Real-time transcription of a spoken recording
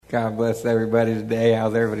God bless everybody today.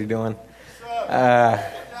 How's everybody doing?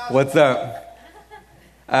 What's up?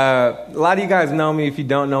 A lot of you guys know me. If you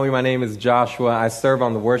don't know me, my name is Joshua. I serve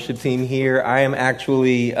on the worship team here. I am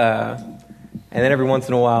actually, and then every once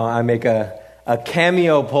in a while, I make a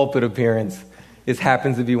cameo pulpit appearance. This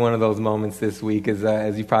happens to be one of those moments this week,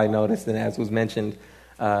 as you probably noticed, and as was mentioned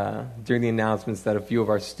during the announcements, that a few of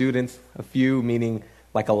our students, a few meaning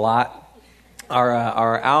like a lot,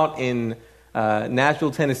 are out in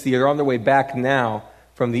Nashville, Tennessee. They're on their way back now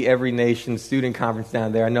from the Every Nation student conference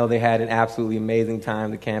down there. I know they had an absolutely amazing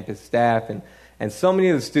time, the campus staff and so many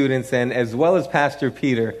of the students, and as well as Pastor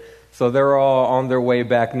Peter. So they're all on their way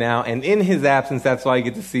back now. And in his absence, that's why you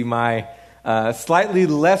get to see my slightly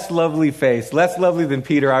less lovely face. Less lovely than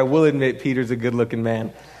Peter. I will admit Peter's a good-looking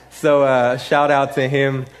man. So shout out to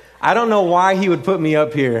him. I don't know why he would put me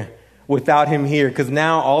up here without him here, because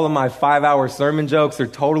now all of my 5-hour sermon jokes are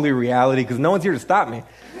totally reality because no one's here to stop me.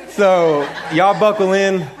 So y'all buckle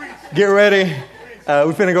in, get ready.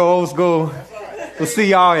 We're finna go old school. We'll see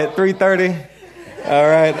y'all at 3:30. All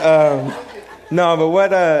right. No, but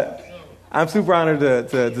what I'm super honored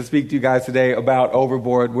to speak to you guys today about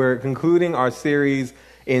Overboard. We're concluding our series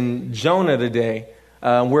in Jonah today.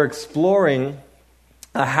 We're exploring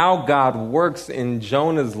how God works in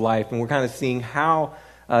Jonah's life, and we're kind of seeing how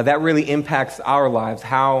that really impacts our lives,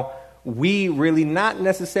 how we really not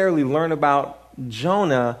necessarily learn about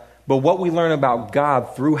Jonah, but what we learn about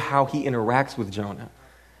God through how he interacts with Jonah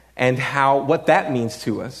and what that means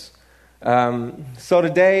to us. So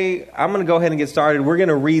today, I'm going to go ahead and get started. We're going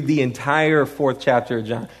to read the entire 4th chapter of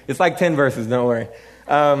John. It's like 10 verses, don't worry.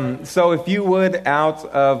 So if you would, out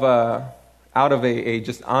of a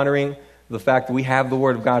just honoring the fact that we have the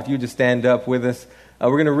Word of God, if you would just stand up with us. We're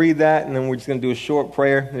going to read that, and then we're just going to do a short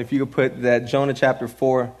prayer. And if you could put that Jonah chapter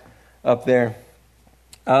 4 up there.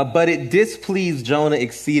 But it displeased Jonah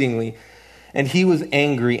exceedingly, and he was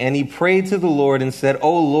angry, and he prayed to the Lord and said,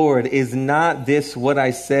 "O Lord, is not this what I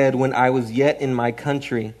said when I was yet in my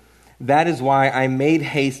country? That is why I made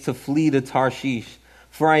haste to flee to Tarshish.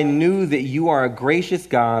 For I knew that you are a gracious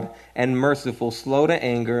God and merciful, slow to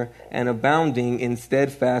anger, and abounding in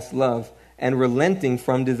steadfast love, and relenting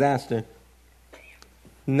from disaster.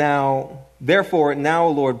 Therefore,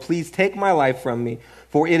 Lord, please take my life from me,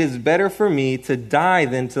 for it is better for me to die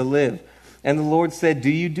than to live." And the Lord said, "Do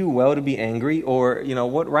you do well to be angry? Or,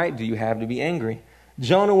 what right do you have to be angry?"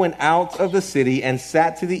 Jonah went out of the city and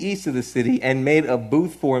sat to the east of the city and made a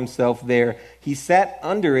booth for himself there. He sat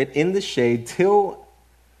under it in the shade till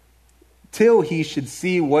he should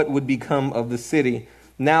see what would become of the city.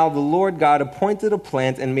 Now the Lord God appointed a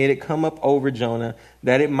plant and made it come up over Jonah,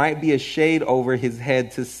 that it might be a shade over his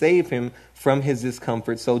head to save him from his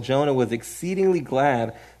discomfort. So Jonah was exceedingly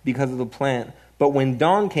glad because of the plant. But when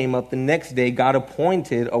dawn came up the next day, God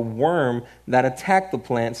appointed a worm that attacked the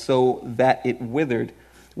plant so that it withered.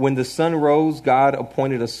 When the sun rose, God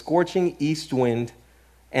appointed a scorching east wind,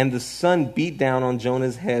 and the sun beat down on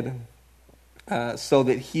Jonah's head so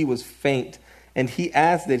that he was faint. And he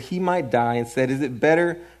asked that he might die and said, "Is it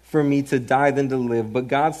better for me to die than to live?" But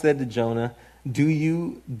God said to Jonah, "Do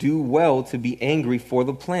you do well to be angry for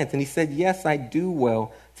the plant?" And he said, "Yes, I do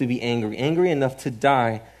well to be angry enough to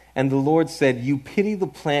die." And the Lord said, "You pity the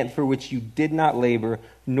plant for which you did not labor,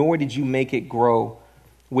 nor did you make it grow,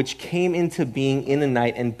 which came into being in a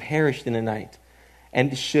night and perished in a night.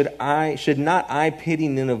 And should not I pity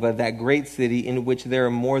Nineveh, that great city in which there are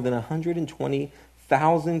more than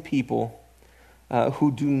 120,000 people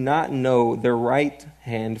who do not know their right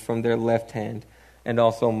hand from their left hand, and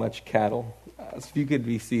also much cattle?" So if you could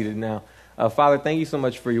be seated now. Father, thank you so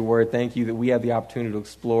much for your word. Thank you that we have the opportunity to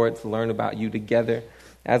explore it, to learn about you together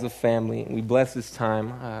as a family. And we bless this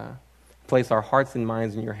time. Place our hearts and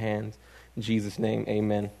minds in your hands. In Jesus' name,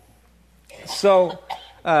 amen. So,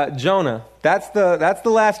 Jonah, that's the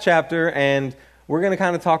last chapter, and we're going to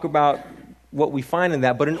kind of talk about what we find in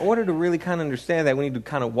that. But in order to really kind of understand that, we need to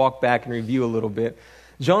kind of walk back and review a little bit.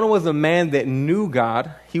 Jonah was a man that knew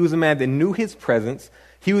God. He was a man that knew his presence.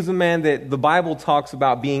 He was a man that the Bible talks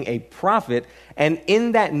about being a prophet. And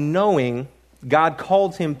in that knowing, God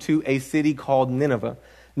called him to a city called Nineveh.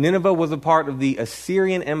 Nineveh was a part of the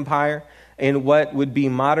Assyrian Empire in what would be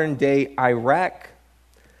modern-day Iraq.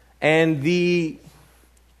 And the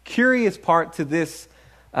curious part to this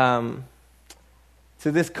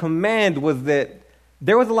command was that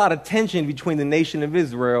there was a lot of tension between the nation of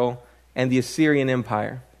Israel and the Assyrian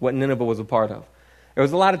Empire, what Nineveh was a part of. There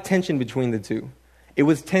was a lot of tension between the two. It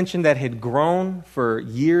was tension that had grown for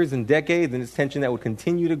years and decades, and it's tension that would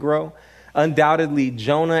continue to grow. Undoubtedly,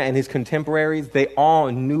 Jonah and his contemporaries, they all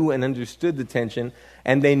knew and understood the tension.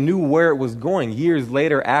 and they knew where it was going. Years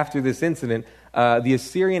later, after this incident, the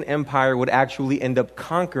Assyrian Empire would actually end up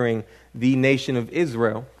conquering the nation of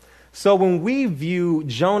Israel. So when we view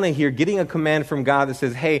Jonah here getting a command from God that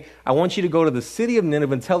says, hey, I want you to go to the city of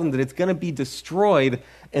Nineveh and tell them that it's going to be destroyed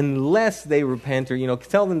unless they repent, or,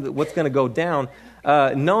 tell them that what's going to go down,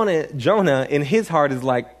 Jonah, in his heart, is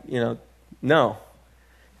like, no.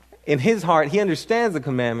 In his heart, he understands the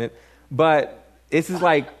commandment, but this is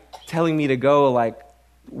like telling me to go, like,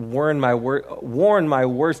 warn my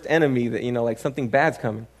worst enemy that, like something bad's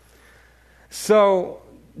coming. So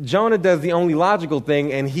Jonah does the only logical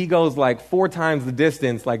thing, and he goes like 4 times the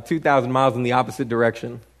distance, like 2,000 miles in the opposite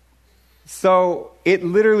direction. So it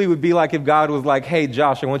literally would be like if God was like, hey,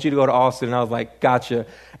 Josh, I want you to go to Austin. And I was like, gotcha.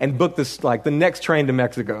 And book this, like the next train to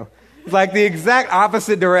Mexico. It's like the exact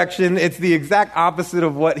opposite direction. It's the exact opposite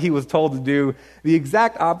of what he was told to do. The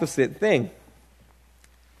exact opposite thing.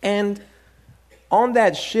 And on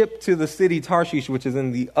that ship to the city Tarshish, which is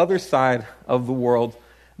in the other side of the world,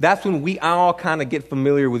 that's when we all kind of get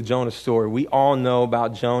familiar with Jonah's story. We all know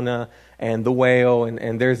about Jonah and the whale,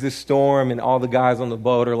 and there's this storm, and all the guys on the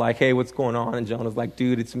boat are like, hey, what's going on? And Jonah's like,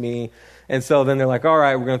 dude, it's me. And so then they're like, all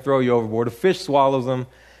right, we're going to throw you overboard. A fish swallows him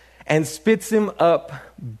and spits him up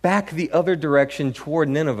back the other direction toward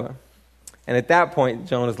Nineveh. And at that point,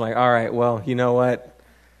 Jonah's like, all right, well, you know what?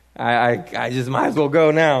 I just might as well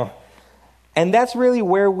go now. And that's really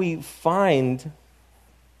where we find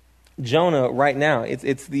Jonah right now.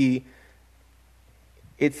 It's the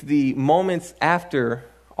moments after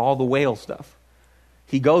all the whale stuff.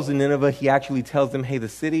 He goes to Nineveh. He actually tells them, hey, the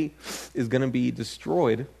city is going to be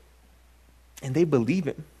destroyed. And they believe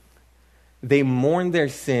him. They mourn their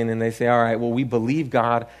sin, and they say, all right, well, we believe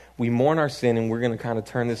God. We mourn our sin, and we're going to kind of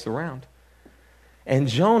turn this around. And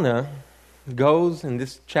Jonah goes, in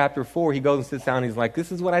this chapter 4, he goes and sits down, and he's like,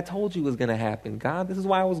 this is what I told you was going to happen. God, this is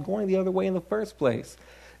why I was going the other way in the first place.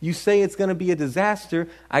 You say it's going to be a disaster.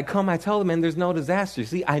 I come, I tell them, and there's no disaster.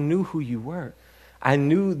 See, I knew who you were. I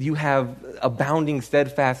knew you have abounding,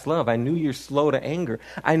 steadfast love. I knew you're slow to anger.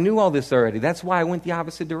 I knew all this already. That's why I went the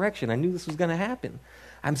opposite direction. I knew this was going to happen.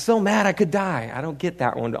 I'm so mad I could die. I don't get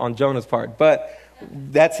that one on Jonah's part, but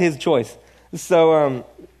that's his choice. So,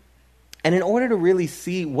 and in order to really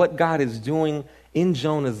see what God is doing in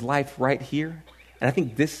Jonah's life right here, and I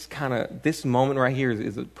think this moment right here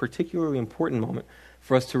is a particularly important moment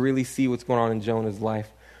for us to really see what's going on in Jonah's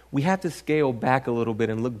life. We have to scale back a little bit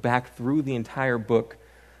and look back through the entire book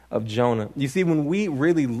of Jonah. You see, when we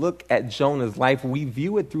really look at Jonah's life, we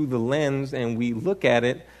view it through the lens and we look at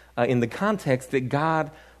it in the context that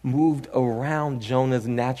God moved around Jonah's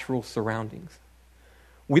natural surroundings.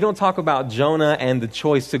 We don't talk about Jonah and the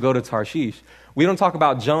choice to go to Tarshish. We don't talk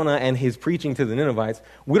about Jonah and his preaching to the Ninevites.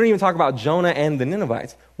 We don't even talk about Jonah and the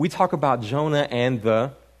Ninevites. We talk about Jonah and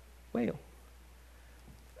the whale.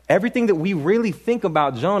 Everything that we really think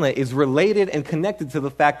about Jonah is related and connected to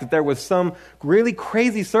the fact that there was some really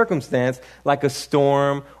crazy circumstance, like a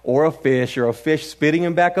storm or a fish spitting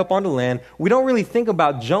him back up onto land. We don't really think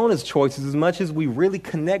about Jonah's choices as much as we really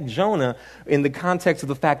connect Jonah in the context of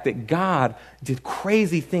the fact that God did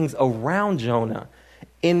crazy things around Jonah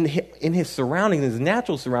in his surroundings, his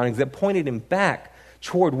natural surroundings, that pointed him back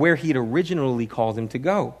toward where he'd originally called him to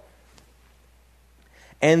go.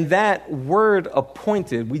 And that word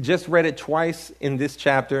appointed, we just read it twice in this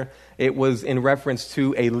chapter. It was in reference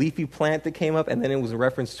to a leafy plant that came up, and then it was in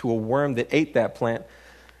reference to a worm that ate that plant.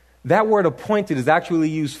 That word appointed is actually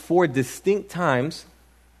used 4 distinct times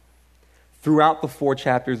throughout the 4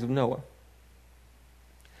 chapters of Noah.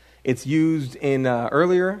 It's used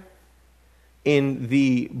earlier in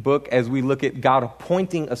the book as we look at God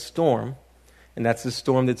appointing a storm. And that's the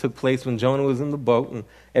storm that took place when Jonah was in the boat and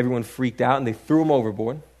everyone freaked out and they threw him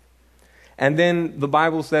overboard. And then the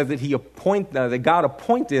Bible says that that God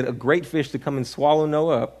appointed a great fish to come and swallow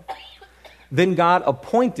Noah up. Then God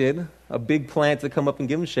appointed a big plant to come up and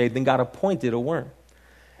give him shade. Then God appointed a worm.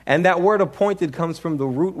 And that word appointed comes from the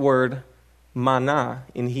root word manah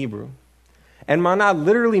in Hebrew. And manah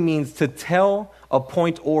literally means to tell,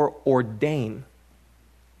 appoint, or ordain.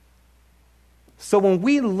 So when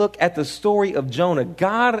we look at the story of Jonah,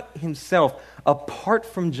 God himself, apart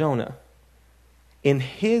from Jonah, in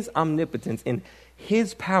his omnipotence, in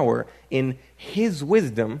his power, in his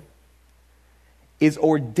wisdom, is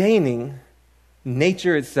ordaining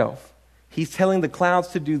nature itself. He's telling the clouds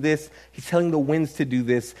to do this. He's telling the winds to do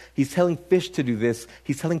this. He's telling fish to do this.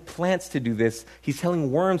 He's telling plants to do this. He's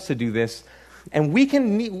telling worms to do this. And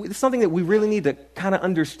it's something that we really need to kind of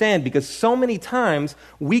understand, because so many times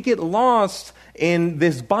we get lost in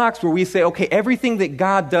this box where we say, okay, everything that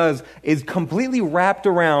God does is completely wrapped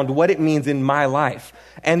around what it means in my life.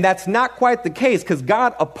 And that's not quite the case, because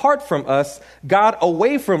God apart from us, God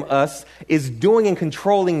away from us, is doing and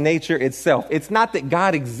controlling nature itself. It's not that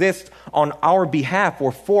God exists on our behalf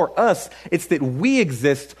or for us. It's that we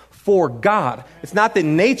exist for God. It's not that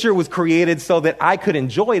nature was created so that I could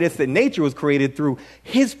enjoy it. It's that nature was created through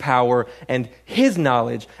his power and his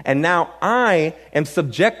knowledge. And now I am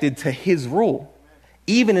subjected to his rule,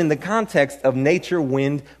 even in the context of nature,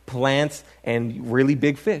 wind, plants, and really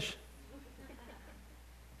big fish.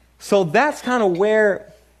 So that's kind of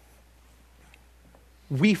where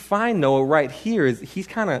we find Noah right here. Is he's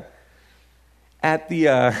kind of at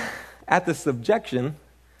the subjection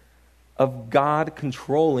of God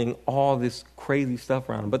controlling all this crazy stuff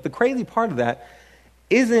around him. But the crazy part of that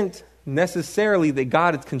isn't necessarily that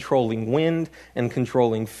God is controlling wind and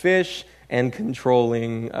controlling fish and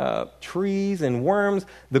controlling trees and worms.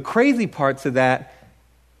 The crazy part to that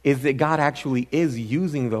is that God actually is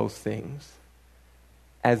using those things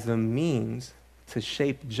as a means to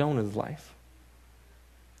shape Jonah's life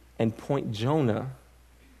and point Jonah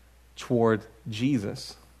toward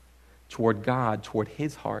Jesus, toward God, toward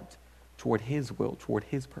his heart, toward his will, toward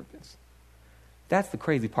his purpose. That's the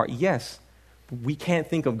crazy part. Yes, we can't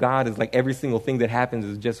think of God as like every single thing that happens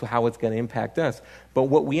is just how it's going to impact us. But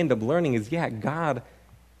what we end up learning is, God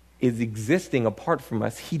is existing apart from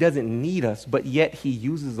us. He doesn't need us, but yet he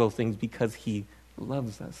uses those things because he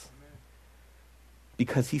loves us.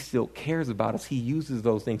 Because he still cares about us. He uses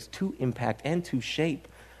those things to impact and to shape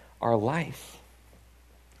our life.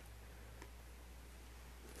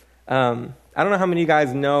 I don't know how many of you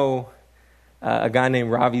guys know a guy named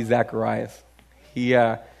Ravi Zacharias. He's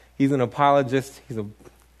an apologist. He's a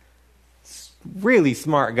really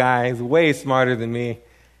smart guy. He's way smarter than me.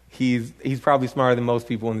 He's probably smarter than most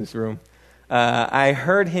people in this room. I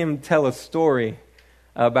heard him tell a story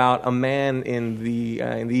about a man in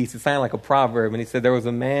the East. It sounded like a proverb, and he said there was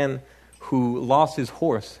a man who lost his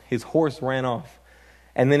horse. His horse ran off.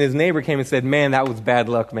 And then his neighbor came and said, "Man, that was bad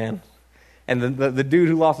luck, man." And the dude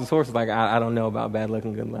who lost his horse was like, I don't know about bad luck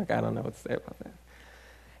and good luck. I don't know what to say about that.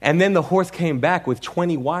 And then the horse came back with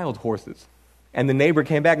 20 wild horses. And the neighbor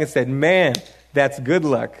came back and said, "Man, that's good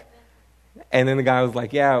luck." And then the guy was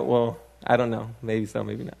like, "Yeah, well, I don't know. Maybe so,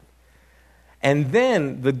 maybe not." And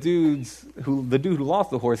then the dude who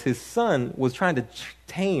lost the horse, his son was trying to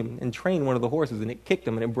tame and train one of the horses, and it kicked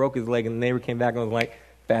him and it broke his leg. And the neighbor came back and was like,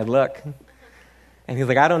 "Bad luck." And he was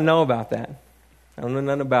like, "I don't know about that. I don't know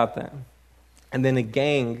nothing about that." And then a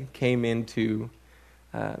gang came into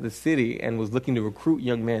the city and was looking to recruit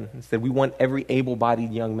young men and said, "We want every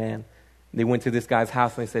able-bodied young man." They went to this guy's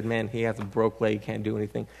house and they said, "Man, he has a broke leg, can't do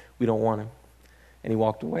anything. We don't want him." And he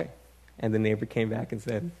walked away. And the neighbor came back and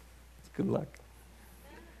said, "It's good luck."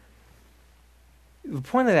 The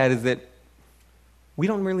point of that is that we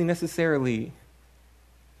don't really necessarily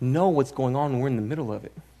know what's going on when we're in the middle of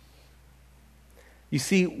it. You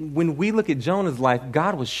see, when we look at Jonah's life,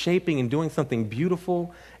 God was shaping and doing something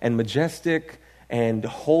beautiful and majestic and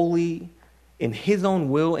holy in his own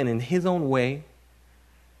will and in his own way.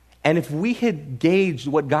 And if we had gauged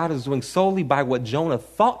what God was doing solely by what Jonah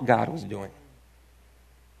thought God was doing,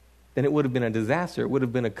 then it would have been a disaster. It would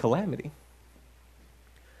have been a calamity.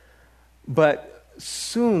 But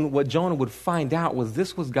soon what Jonah would find out was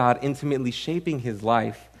this was God intimately shaping his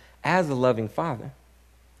life as a loving father.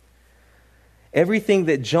 Everything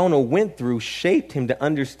that Jonah went through shaped him to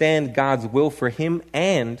understand God's will for him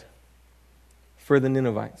and for the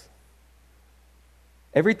Ninevites.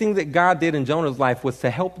 Everything that God did in Jonah's life was to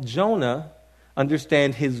help Jonah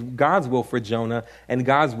understand God's will for Jonah and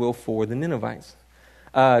God's will for the Ninevites.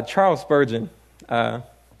 Charles Spurgeon,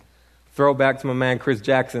 throwback to my man Chris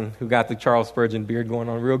Jackson, who got the Charles Spurgeon beard going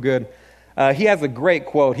on real good. He has a great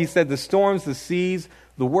quote. He said, "The storms, the seas,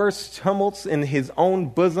 the worst tumults in his own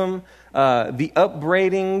bosom, the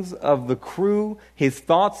upbraidings of the crew, his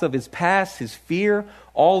thoughts of his past, his fear,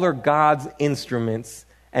 all are God's instruments,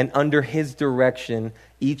 and under his direction,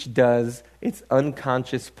 each does its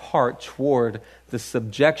unconscious part toward the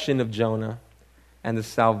subjection of Jonah and the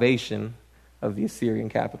salvation of the Assyrian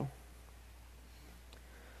capital."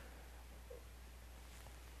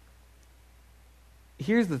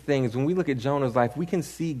 Here's the thing, is when we look at Jonah's life, we can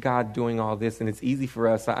see God doing all this, and it's easy for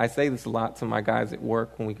us. I say this a lot to my guys at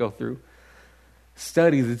work when we go through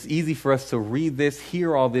studies. It's easy for us to read this,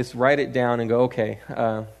 hear all this, write it down, and go, okay,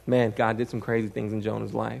 man, God did some crazy things in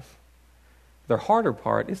Jonah's life. The harder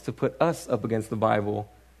part is to put us up against the Bible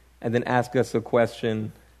and then ask us a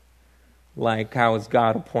question, Like, how has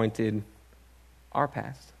God appointed our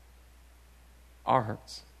past, our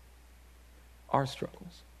hurts, our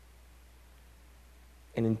struggles,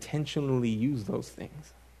 and intentionally use those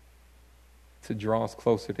things to draw us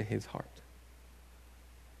closer to his heart?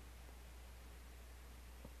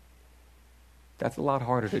 That's a lot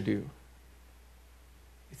harder to do.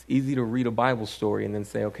 It's easy to read a Bible story and then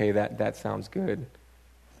say, okay, that sounds good.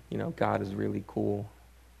 You know, God is really cool.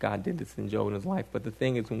 God did this in Jonah's life. But the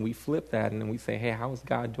thing is, when we flip that and then we say, hey, how is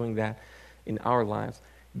God doing that in our lives?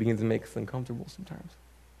 It begins to make us uncomfortable sometimes.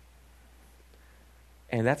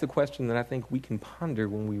 And that's a question that I think we can ponder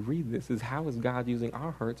when we read this, is how is God using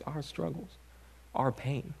our hurts, our struggles, our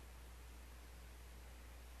pain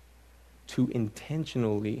to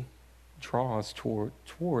intentionally draw us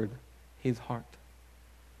toward his heart?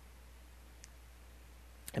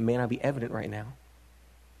 It may not be evident right now.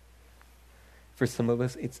 For some of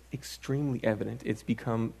us, it's extremely evident. It's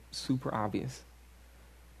become super obvious.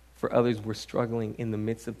 For others, we're struggling in the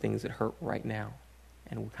midst of things that hurt right now.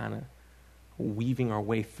 And we're kind of weaving our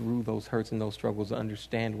way through those hurts and those struggles to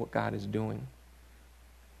understand what God is doing.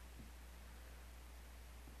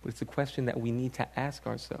 But it's a question that we need to ask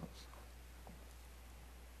ourselves.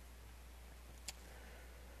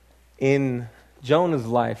 In Jonah's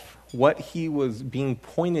life, what he was being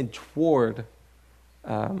pointed toward,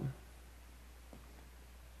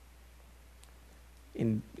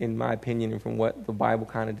 in my opinion, and from what the Bible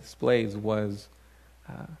kind of displays, was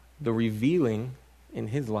the revealing in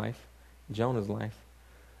his life, Jonah's life,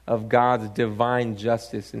 of God's divine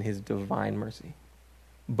justice and his divine mercy,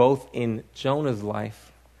 both in Jonah's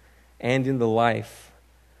life and in the life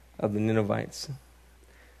of the Ninevites.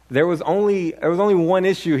 There was only one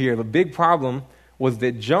issue here. The big problem was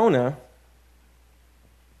that Jonah,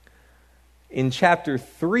 in chapter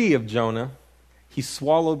 3 of Jonah, he's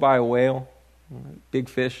swallowed by a whale, big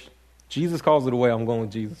fish. Jesus calls it a whale. I'm going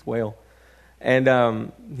with Jesus, whale.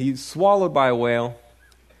 And he's swallowed by a whale,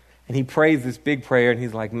 and he prays this big prayer, and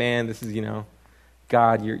he's like, man, this is,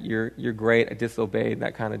 God, you're great. I disobeyed,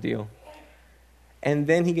 that kind of deal. And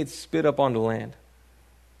then he gets spit up onto land.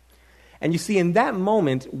 And you see, in that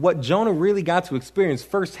moment, what Jonah really got to experience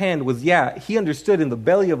firsthand was, he understood in the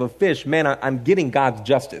belly of a fish, man, I'm getting God's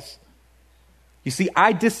justice. You see,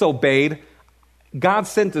 I disobeyed. God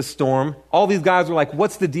sent a storm. All these guys were like,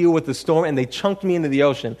 what's the deal with the storm? And they chunked me into the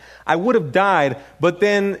ocean. I would have died, but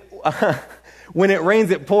then when it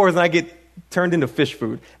rains, it pours, and I get turned into fish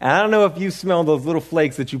food. And I don't know if you smell those little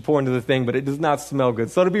flakes that you pour into the thing, but it does not smell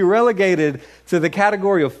good. So to be relegated to the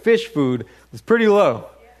category of fish food is pretty low.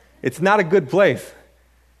 It's not a good place.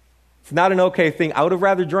 It's not an okay thing. I would have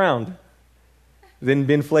rather drowned than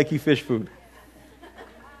been flaky fish food.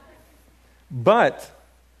 But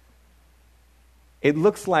it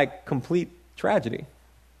looks like complete tragedy.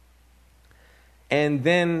 And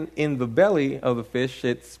then in the belly of the fish,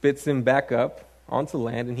 it spits him back up onto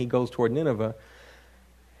land, and he goes toward Nineveh.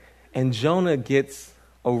 And Jonah gets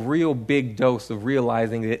a real big dose of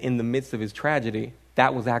realizing that in the midst of his tragedy,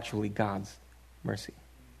 that was actually God's mercy.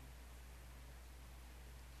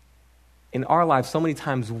 In our lives, so many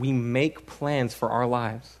times we make plans for our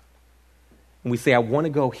lives. And we say, I want to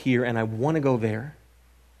go here and I want to go there.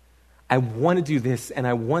 I want to do this and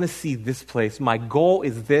I want to see this place. My goal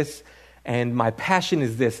is this and my passion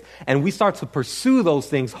is this. And we start to pursue those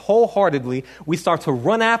things wholeheartedly. We start to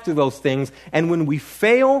run after those things. And when we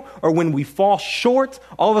fail or when we fall short,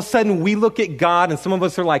 all of a sudden we look at God, and some of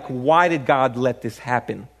us are like, why did God let this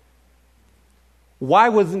happen? Why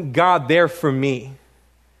wasn't God there for me?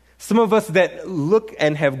 Some of us that look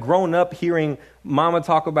and have grown up hearing mama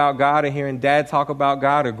talk about God and hearing dad talk about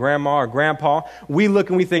God, or grandma or grandpa, we look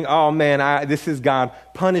and we think, oh man, this is God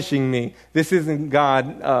punishing me. This isn't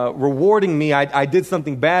God rewarding me. I did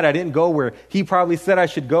something bad. I didn't go where he probably said I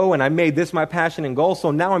should go, and I made this my passion and goal,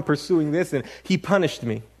 so now I'm pursuing this, and he punished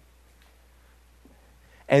me.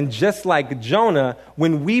 And just like Jonah,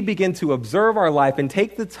 when we begin to observe our life and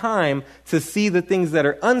take the time to see the things that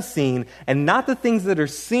are unseen and not the things that are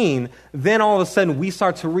seen, then all of a sudden we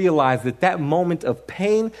start to realize that that moment of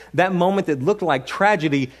pain, that moment that looked like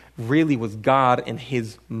tragedy, really was God and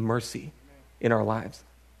his mercy in our lives.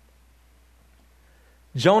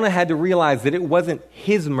 Jonah had to realize that it wasn't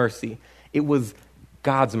his mercy, it was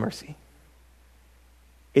God's mercy.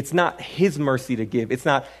 It's not his mercy to give. It's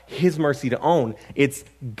not his mercy to own. It's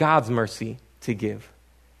God's mercy to give.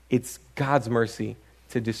 It's God's mercy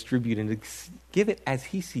to distribute and to give it as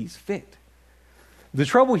he sees fit. The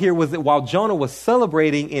trouble here was that while Jonah was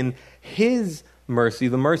celebrating in his mercy,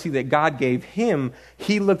 the mercy that God gave him,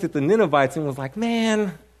 he looked at the Ninevites and was like,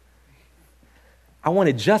 man, I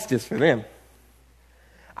wanted justice for them.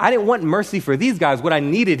 I didn't want mercy for these guys. What I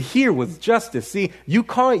needed here was justice. See, you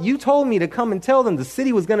told me to come and tell them the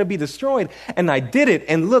city was going to be destroyed, and I did it,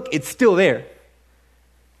 and look, it's still there.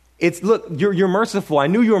 Look, you're merciful. I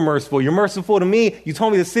knew you were merciful. You're merciful to me. You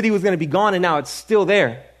told me the city was going to be gone, and now it's still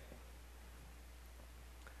there.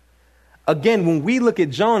 Again, when we look at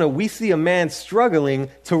Jonah, we see a man struggling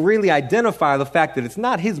to really identify the fact that it's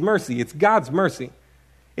not his mercy, it's God's mercy.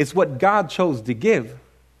 It's what God chose to give.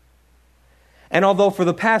 And although for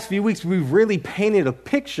the past few weeks we've really painted a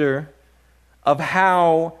picture of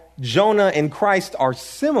how Jonah and Christ are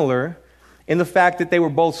similar in the fact that they were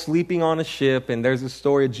both sleeping on a ship, and there's a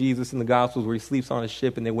story of Jesus in the Gospels where he sleeps on a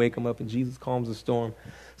ship and they wake him up and Jesus calms the storm.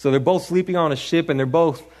 So they're both sleeping on a ship and they're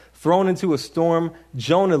both thrown into a storm.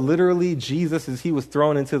 Jonah literally, Jesus, as he was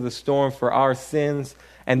thrown into the storm for our sins,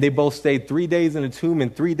 and they both stayed 3 days in a tomb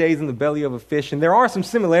and 3 days in the belly of a fish. And there are some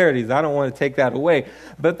similarities. I don't want to take that away.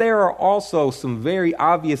 But there are also some very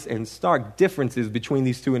obvious and stark differences between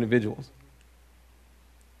these two individuals.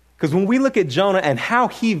 Because when we look at Jonah and how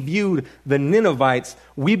he viewed the Ninevites,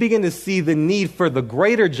 we begin to see the need for the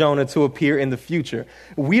greater Jonah to appear in the future.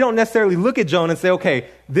 We don't necessarily look at Jonah and say, okay,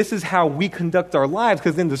 this is how we conduct our lives,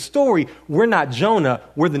 because in the story, we're not Jonah,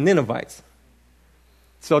 we're the Ninevites.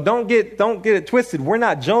 So don't get it twisted. We're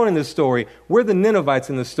not Jonah in the story. We're the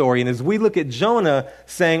Ninevites in the story. And as we look at Jonah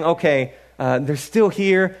saying, okay, they're still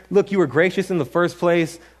here. Look, you were gracious in the first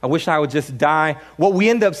place. I wish I would just die. What we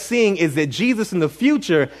end up seeing is that Jesus in the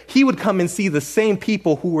future, he would come and see the same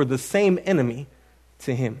people who were the same enemy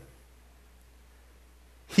to him.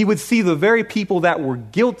 He would see the very people that were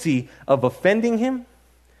guilty of offending him.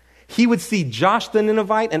 He would see Josh the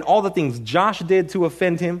Ninevite and all the things Josh did to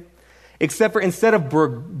offend him. Except for instead of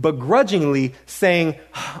begrudgingly saying,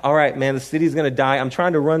 all right, man, the city's going to die. I'm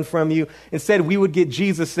trying to run from you. Instead, we would get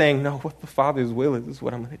Jesus saying, no, what the Father's will is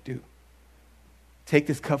what I'm going to do. Take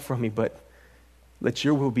this cup from me, but let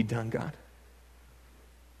your will be done, God.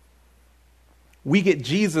 We get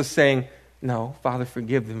Jesus saying, no, Father,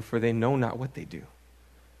 forgive them, for they know not what they do.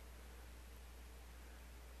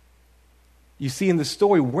 You see, in the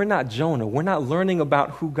story, we're not Jonah. We're not learning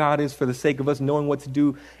about who God is for the sake of us knowing what to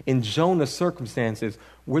do in Jonah's circumstances.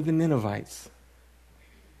 We're the Ninevites.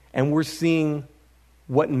 And we're seeing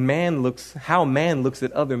how man looks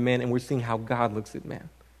at other men, and we're seeing how God looks at man.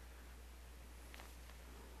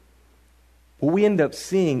 What we end up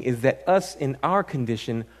seeing is that us in our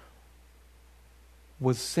condition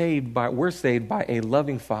we're saved by a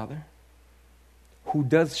loving Father who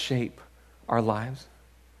does shape our lives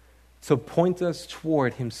to point us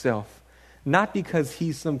toward himself, not because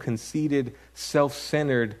he's some conceited,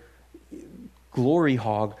 self-centered glory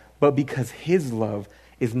hog, but because his love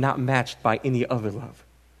is not matched by any other love.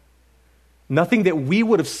 Nothing that we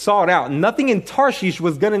would have sought out, nothing in Tarshish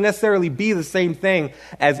was going to necessarily be the same thing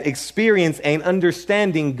as experience and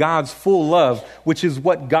understanding God's full love, which is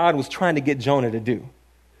what God was trying to get Jonah to do.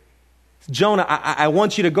 Jonah, I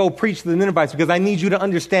want you to go preach to the Ninevites because I need you to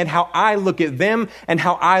understand how I look at them and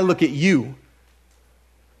how I look at you.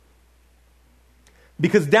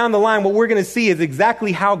 Because down the line, what we're going to see is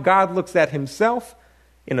exactly how God looks at himself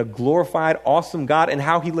in a glorified, awesome God, and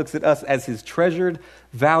how he looks at us as his treasured,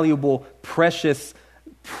 valuable, precious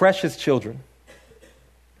children.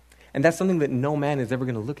 And that's something that no man is ever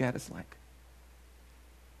going to look at us like.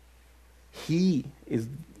 He is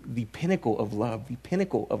the pinnacle of love, the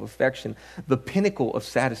pinnacle of affection, the pinnacle of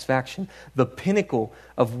satisfaction, the pinnacle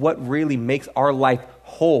of what really makes our life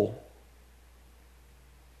whole.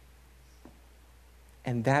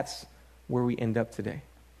 And that's where we end up today,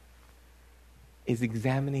 is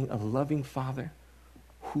examining a loving Father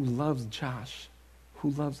who loves Josh, who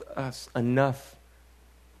loves us enough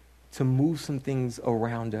to move some things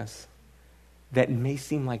around us that may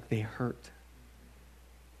seem like they hurt,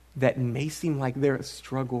 that may seem like they're a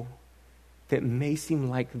struggle, that may seem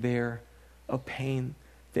like they're a pain,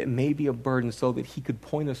 that may be a burden, so that he could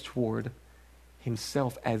point us toward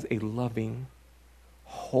himself as a loving,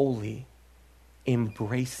 holy,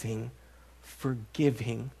 embracing,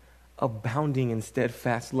 forgiving, abounding in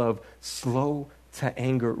steadfast love, slow to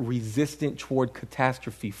anger, resistant toward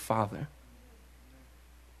catastrophe Father.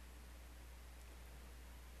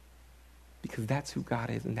 Because that's who God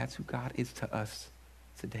is, and that's who God is to us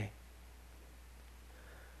today.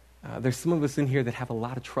 There's some of us in here that have a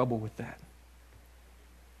lot of trouble with that.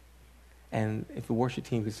 And if the worship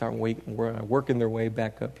team could start working their way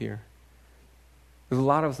back up here. There's a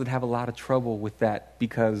lot of us that have a lot of trouble with that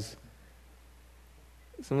because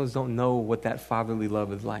some of us don't know what that fatherly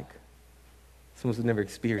love is like. Some of us have never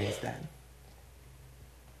experienced that.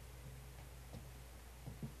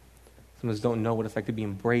 Some of us don't know what it's like to be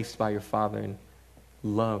embraced by your Father and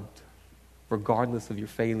loved, regardless of your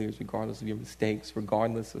failures, regardless of your mistakes,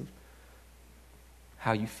 regardless of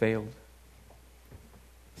how you failed.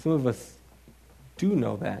 Some of us do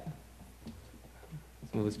know that.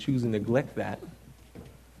 Some of us choose to neglect that.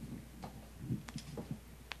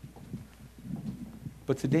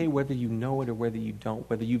 But today, whether you know it or whether you don't,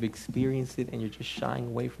 whether you've experienced it and you're just shying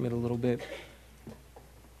away from it a little bit,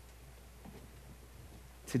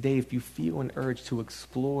 today, if you feel an urge to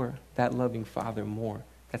explore that loving Father more,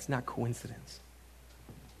 that's not coincidence.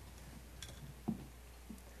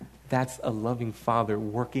 That's a loving Father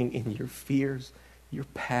working in your fears, your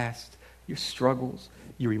past, your struggles,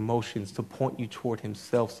 your emotions to point you toward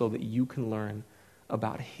himself so that you can learn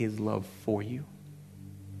about his love for you.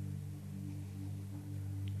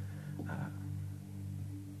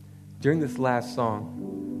 During this last song,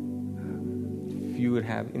 if you would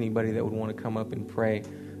have anybody that would want to come up and pray,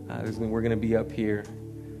 we're going to be up here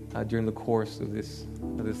during the course of this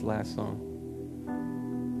last song.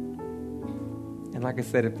 And like I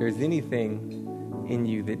said, if there's anything in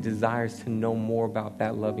you that desires to know more about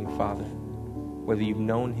that loving Father, whether you've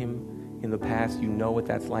known him in the past, you know what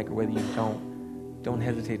that's like, or whether you don't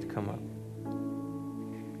hesitate to come up.